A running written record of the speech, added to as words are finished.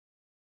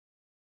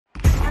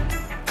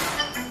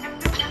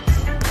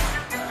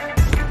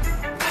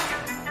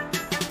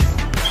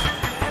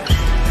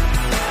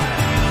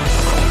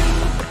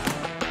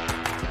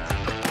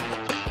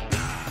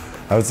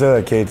I would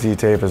say that KT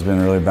tape has been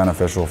really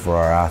beneficial for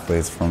our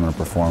athletes from a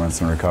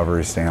performance and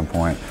recovery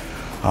standpoint.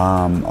 A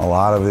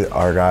lot of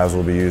our guys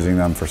will be using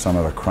them for some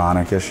of the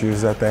chronic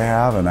issues that they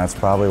have, and that's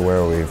probably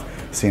where we've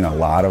seen a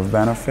lot of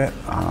benefit.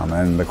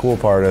 And the cool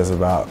part is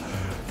about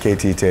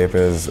KT tape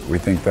is we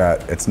think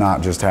that it's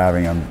not just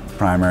having a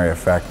primary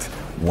effect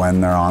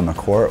when they're on the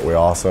court. We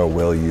also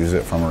will use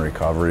it from a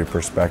recovery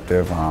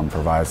perspective,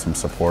 provide some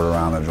support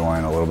around the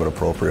joint, a little bit of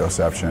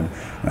proprioception,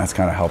 and that's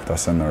kind of helped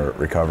us in the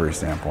recovery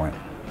standpoint.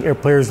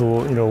 Players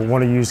will,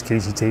 want to use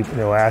KT tape,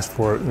 ask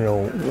for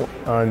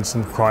it, on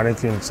some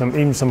chronic and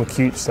even some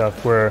acute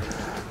stuff where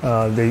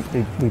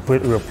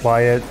we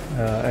apply it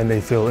and they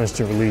feel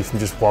instant relief from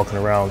just walking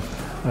around,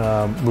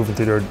 moving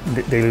through their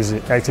daily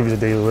activities of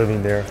daily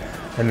living there.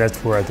 And that's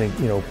where I think,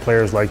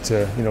 players like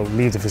to,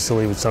 leave the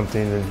facility with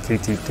something, and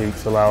KT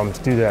tapes allow them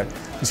to do that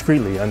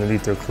discreetly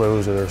underneath their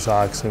clothes or their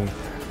socks, and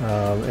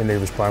they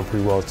respond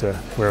pretty well to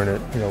wearing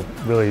it,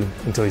 really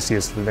until they see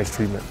us for the next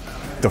treatment.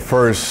 The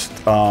first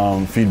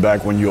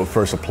feedback when you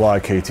first apply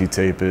KT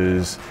tape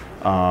is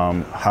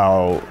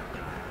how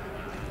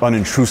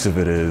unintrusive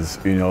it is.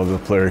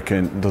 The player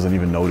doesn't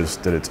even notice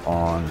that it's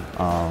on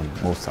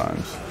most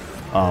times.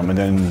 And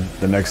then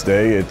the next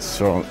day, it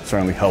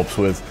certainly helps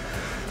with,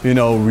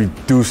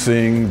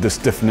 reducing the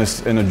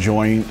stiffness in a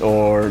joint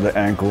or the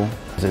ankle.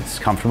 It's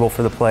comfortable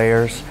for the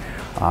players.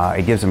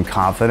 It gives them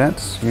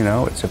confidence,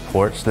 it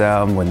supports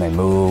them when they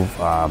move.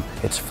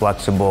 It's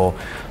flexible,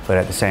 but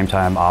at the same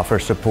time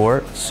offers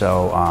support,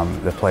 so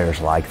the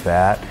players like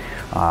that.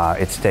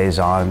 It stays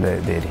on,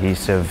 the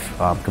adhesive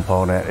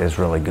component is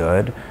really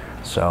good.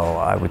 So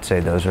I would say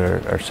those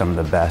are some of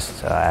the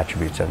best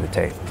attributes of the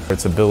tape.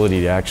 Its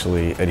ability to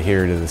actually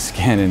adhere to the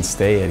skin and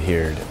stay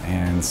adhered,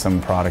 and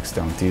some products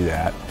don't do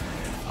that.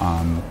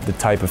 The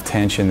type of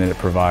tension that it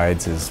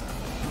provides is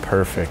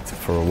perfect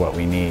for what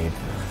we need.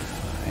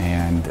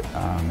 And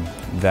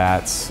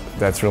that's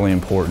really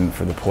important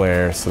for the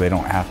player, so they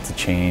don't have to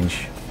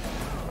change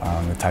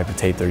the type of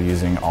tape they're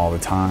using all the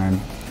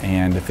time.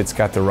 And if it's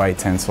got the right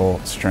tensile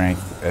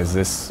strength, as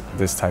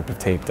this type of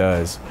tape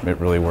does, it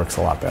really works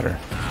a lot better.